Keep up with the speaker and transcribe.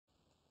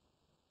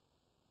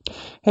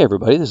Hey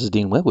everybody, this is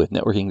Dean Webb with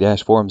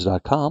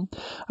networking-forums.com.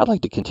 I'd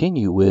like to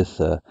continue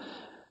with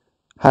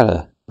how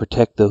to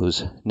protect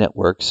those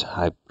networks.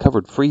 I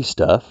covered free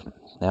stuff.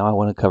 Now I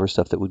want to cover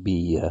stuff that would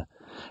be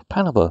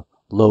kind of a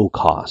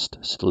low-cost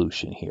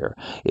solution here.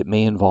 It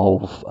may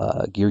involve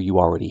gear you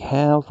already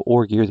have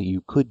or gear that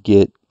you could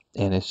get,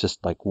 and it's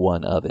just like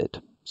one of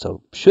it.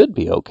 So should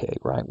be okay,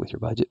 right, with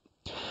your budget.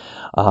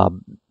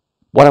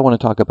 What I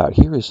want to talk about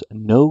here is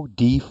no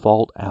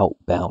default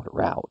outbound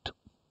route.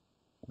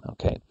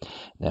 Okay,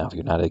 now if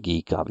you're not a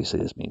geek, obviously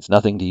this means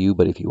nothing to you,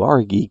 but if you are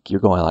a geek, you're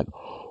going like,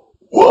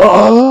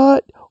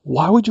 what?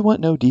 Why would you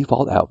want no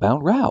default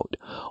outbound route?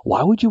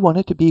 Why would you want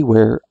it to be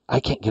where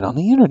I can't get on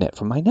the internet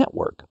from my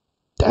network?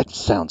 That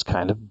sounds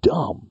kind of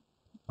dumb.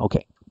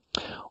 Okay,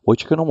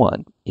 what you're going to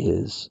want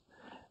is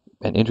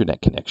an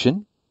internet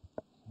connection,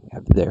 you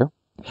have it there,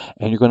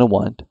 and you're going to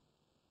want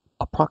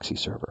a proxy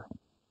server.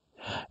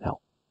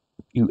 Now,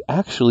 you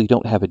actually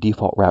don't have a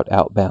default route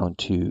outbound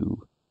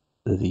to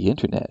the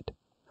internet.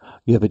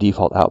 You have a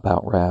default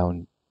outbound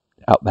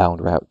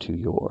route to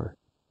your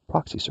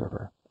proxy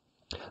server.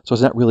 So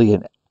it's not really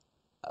an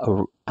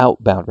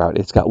outbound route.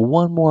 It's got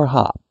one more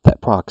hop,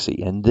 that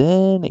proxy, and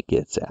then it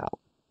gets out.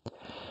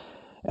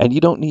 And you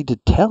don't need to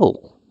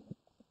tell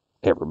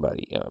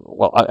everybody.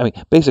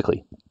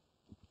 Basically,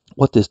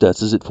 what this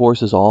does is it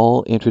forces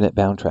all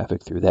internet-bound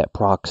traffic through that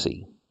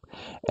proxy.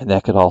 And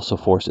that could also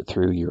force it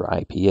through your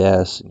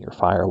IPS and your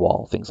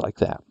firewall, things like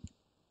that.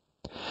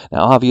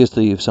 Now,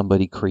 obviously, if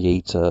somebody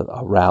creates a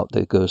route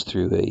that goes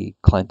through a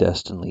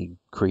clandestinely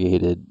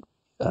created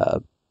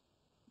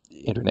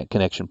internet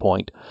connection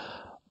point,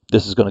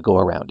 this is going to go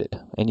around it,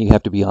 and you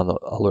have to be on the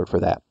alert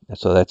for that.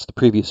 So that's the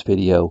previous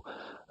video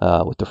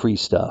with the free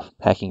stuff,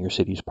 Hacking Your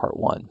Cities Part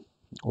 1,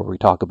 where we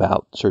talk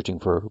about searching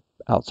for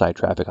outside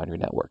traffic on your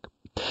network.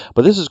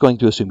 But this is going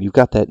to assume you've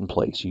got that in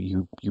place.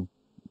 You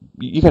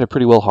got it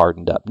pretty well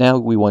hardened up. Now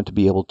we want to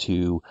be able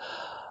to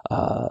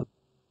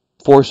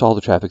force all the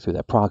traffic through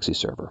that proxy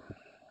server.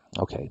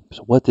 Okay,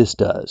 so what this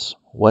does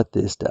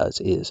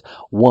is,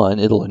 one,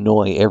 it'll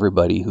annoy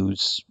everybody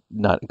who's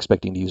not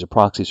expecting to use a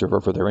proxy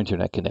server for their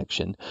internet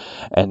connection.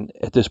 And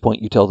at this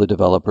point, you tell the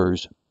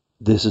developers,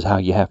 this is how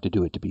you have to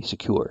do it to be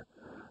secure.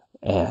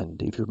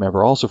 And if you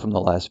remember also from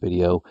the last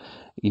video,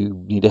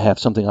 you need to have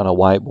something on a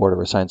whiteboard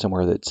or a sign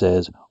somewhere that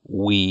says,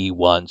 we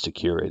want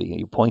security.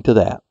 And you point to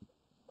that.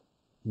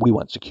 We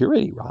want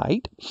security,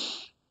 right?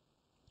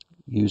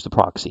 Use the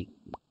proxy.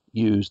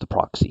 Use the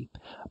proxy.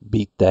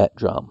 Beat that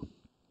drum.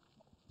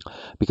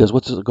 Because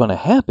what's going to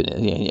happen,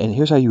 and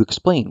here's how you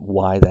explain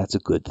why that's a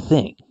good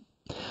thing.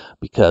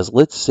 Because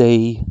let's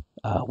say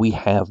we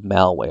have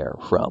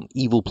malware from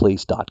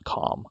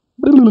evilplace.com.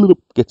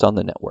 Gets on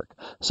the network.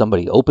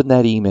 Somebody opened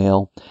that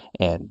email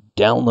and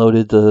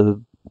downloaded the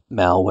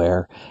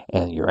malware,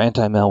 and your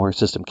anti-malware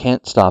system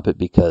can't stop it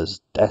because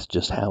that's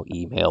just how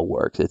email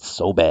works. It's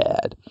so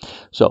bad.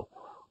 So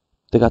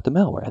they got the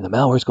malware, and the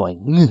malware's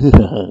going,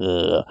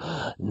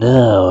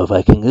 now if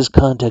I can just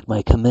contact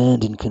my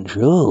command and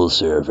control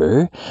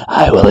server,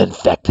 I will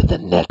infect the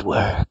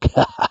network.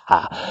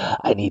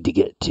 I need to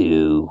get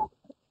to,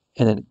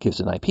 and then it gives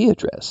an IP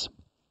address,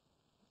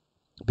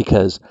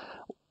 because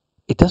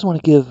it doesn't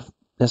want to give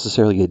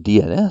necessarily a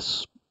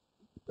DNS,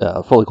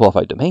 fully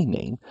qualified domain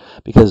name,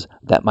 because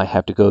that might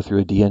have to go through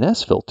a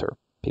DNS filter.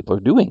 People are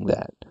doing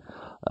that.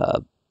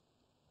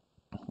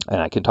 And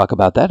I can talk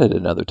about that at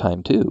another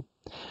time too.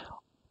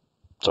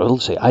 So it'll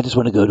say, I just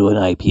want to go to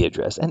an IP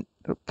address. And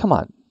come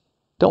on,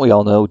 don't we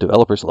all know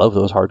developers love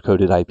those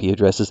hard-coded IP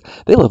addresses?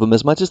 They love them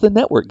as much as the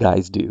network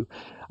guys do.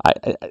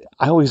 I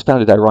always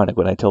found it ironic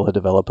when I tell a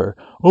developer,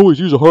 always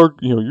use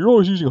you're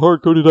always using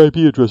hard-coded IP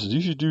addresses.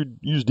 You should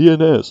use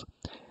DNS.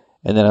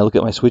 And then I look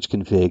at my switch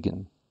config,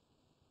 and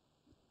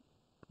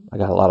I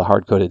got a lot of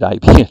hard-coded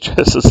IP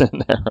addresses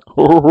in there.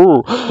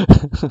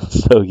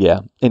 So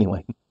yeah,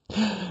 anyway,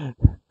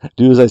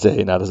 do as I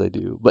say, not as I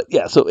do. But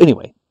yeah, so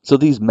anyway. So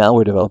these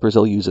malware developers,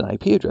 they'll use an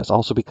IP address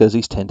also because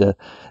these tend to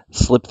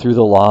slip through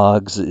the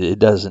logs. It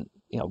doesn't,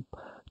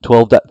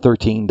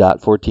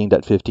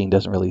 12.13.14.15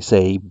 doesn't really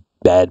say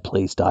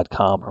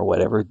badplace.com or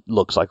whatever. It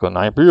looks like an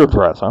IP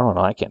address. I don't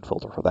know. I can't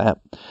filter for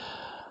that.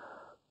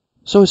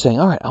 So it's saying,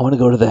 all right, I want to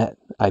go to that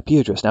IP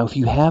address. Now, if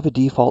you have a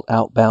default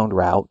outbound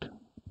route,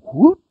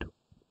 whoop,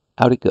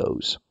 out it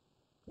goes.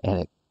 And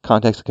it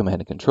contacts the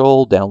command and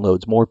control,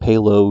 downloads more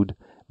payload,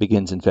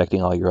 begins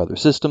infecting all your other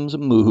systems.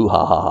 Moo,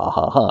 ha, ha, ha,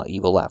 ha, ha,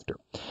 evil laughter.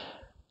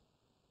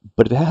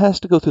 But if it has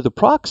to go through the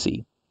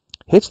proxy,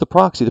 hits the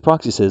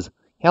proxy says,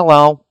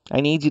 hello, I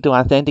need you to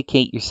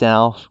authenticate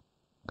yourself.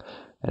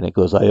 And it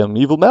goes, I am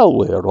evil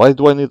malware. Why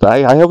do I need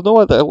that? I have no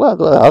other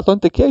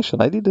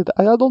authentication. I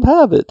don't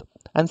have it.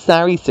 I'm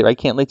sorry, sir. I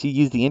can't let you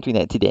use the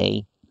internet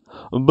today.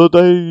 But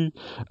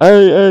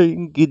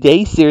good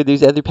day, sir.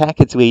 There's other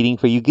packets waiting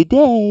for you. Good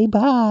day.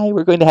 Bye.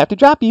 We're going to have to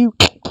drop you.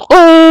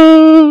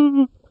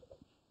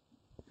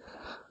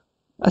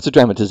 That's a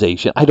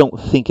dramatization. I don't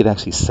think it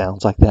actually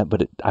sounds like that,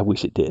 but I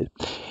wish it did.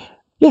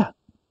 Yeah,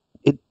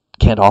 it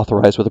can't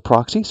authorize with a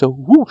proxy, so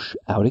whoosh,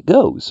 out it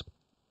goes.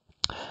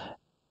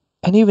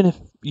 And even if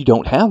you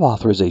don't have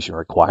authorization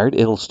required,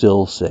 it'll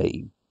still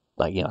say,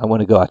 like, I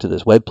want to go out to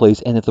this web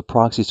place, and if the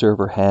proxy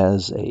server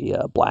has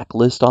a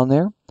blacklist on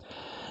there,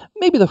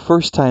 maybe the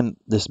first time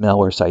this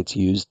malware site's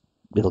used,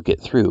 it'll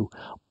get through,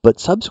 but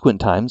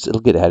subsequent times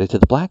it'll get added to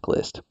the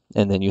blacklist.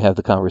 And then you have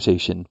the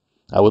conversation,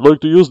 I would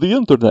like to use the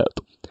internet.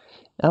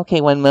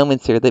 Okay, one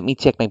moment, sir. Let me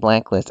check my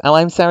blacklist. Oh,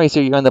 I'm sorry,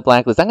 sir. You're on the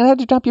blacklist. I'm going to have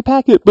to drop your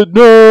packet. But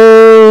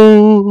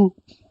no!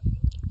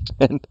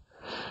 And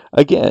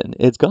again,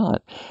 it's gone.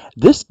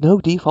 This no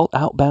default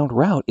outbound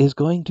route is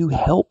going to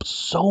help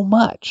so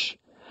much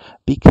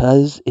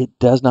because it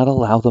does not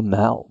allow the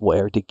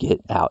malware to get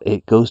out.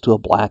 It goes to a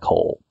black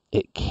hole.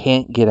 It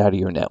can't get out of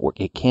your network.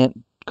 It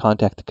can't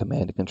contact the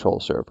command and control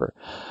server.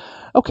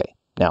 Okay,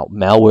 now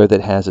malware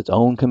that has its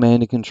own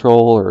command and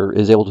control or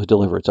is able to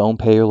deliver its own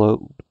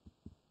payload,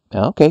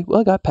 okay,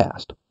 well, it got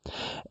passed.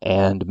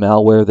 And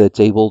malware that's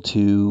able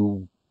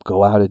to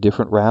go out a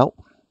different route,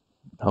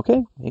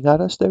 okay, it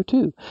got us there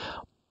too.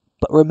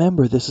 But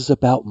remember, this is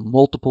about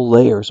multiple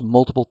layers,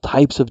 multiple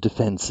types of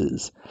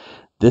defenses.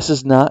 This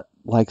is not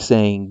like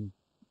saying,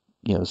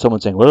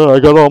 someone saying, well, I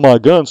got all my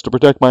guns to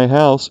protect my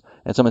house.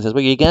 And someone says,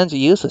 well, your guns are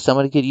useless.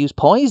 Somebody could use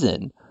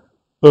poison.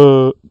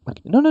 No.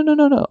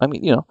 I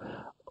mean,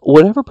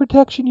 whatever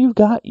protection you've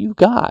got, you've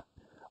got.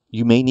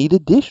 You may need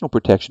additional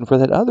protection for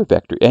that other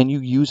vector, and you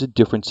use a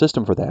different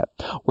system for that.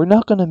 We're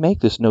not going to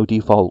make this no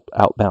default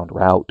outbound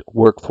route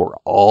work for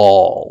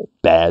all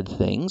bad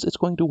things. It's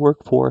going to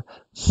work for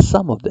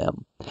some of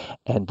them,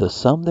 and the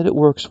some that it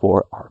works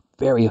for are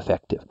very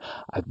effective.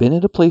 I've been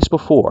at a place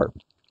before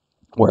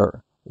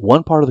where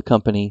one part of the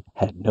company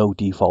had no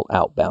default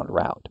outbound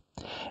route,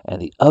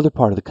 and the other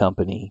part of the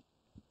company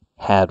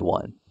had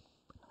one.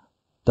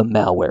 The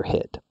malware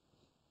hit.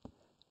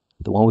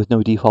 The one with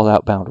no default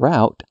outbound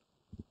route,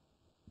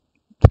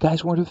 the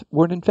guys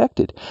weren't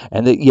infected.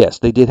 And yes,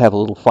 they did have a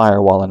little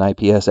firewall and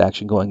IPS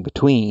action going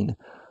between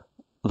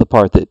the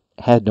part that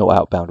had no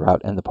outbound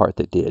route and the part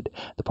that did.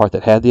 The part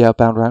that had the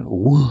outbound route,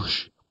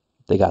 whoosh,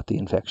 they got the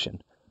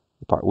infection.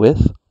 The part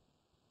with,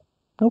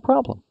 no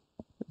problem.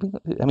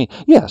 I mean,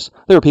 yes,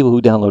 there were people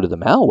who downloaded the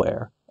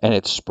malware and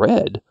it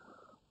spread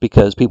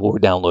because people were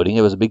downloading.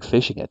 It was a big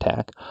phishing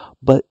attack,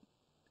 but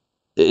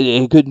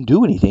it couldn't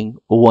do anything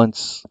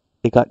once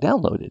it got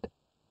downloaded,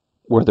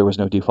 where there was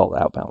no default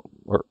outbound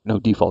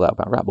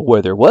route. But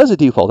where there was a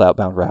default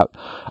outbound route,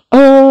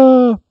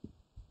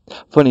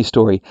 funny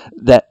story,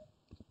 that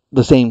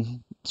the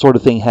same sort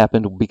of thing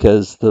happened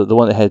because the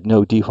one that had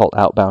no default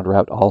outbound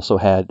route also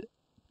had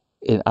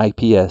an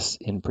IPS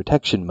in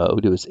protection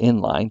mode. It was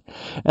inline,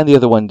 and the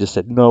other one just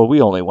said, no,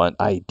 we only want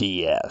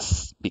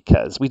IDS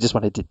because we just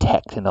want to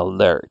detect and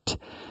alert.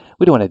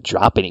 We don't want to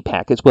drop any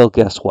packets. Well,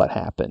 guess what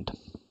happened?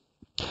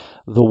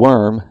 The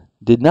worm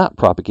did not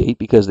propagate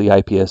because the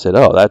IPS said,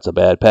 oh, that's a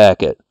bad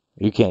packet.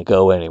 You can't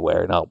go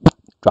anywhere. And I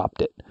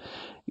dropped it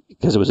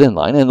because it was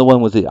inline. And the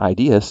one with the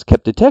IDS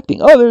kept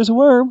detecting, oh, there's a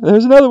worm.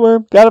 There's another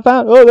worm. Got to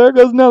find. Oh, there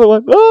goes another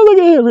one. Oh, look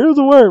at him. Here's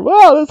a worm.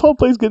 Wow, this whole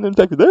place getting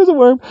infected. There's a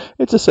worm.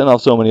 It just sent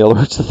off so many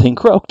alerts, the thing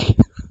croaked.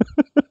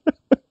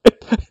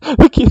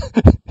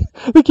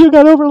 the queue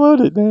got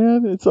overloaded,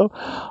 man. And so,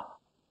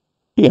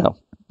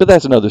 but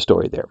that's another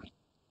story there.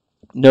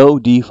 No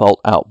default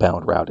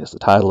outbound route is the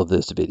title of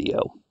this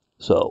video.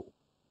 So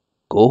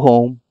go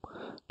home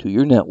to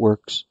your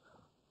networks,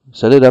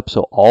 set it up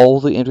so all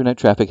the internet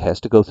traffic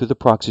has to go through the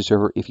proxy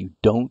server. If you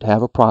don't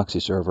have a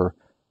proxy server,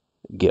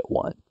 get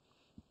one.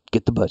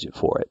 Get the budget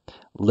for it.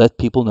 Let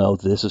people know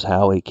this is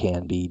how it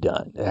can be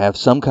done. Have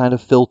some kind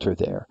of filter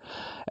there.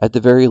 At the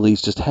very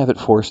least, just have it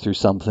forced through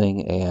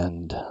something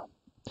and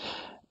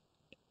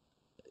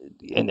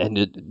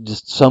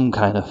just some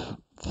kind of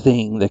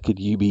thing that could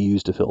be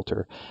used to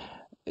filter.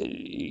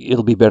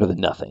 It'll be better than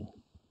nothing.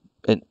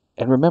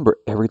 And remember,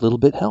 every little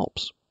bit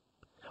helps.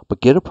 But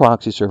get a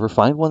proxy server,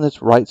 find one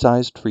that's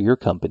right-sized for your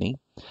company,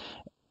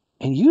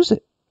 and use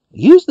it.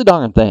 Use the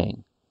darn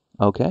thing.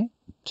 Okay?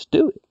 Just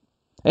do it.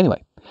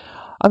 Anyway,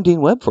 I'm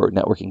Dean Webb for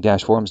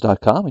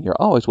networking-forums.com, and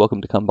you're always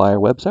welcome to come by our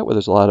website where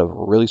there's a lot of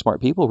really smart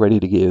people ready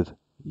to give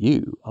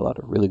you a lot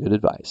of really good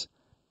advice.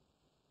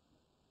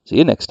 See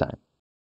you next time.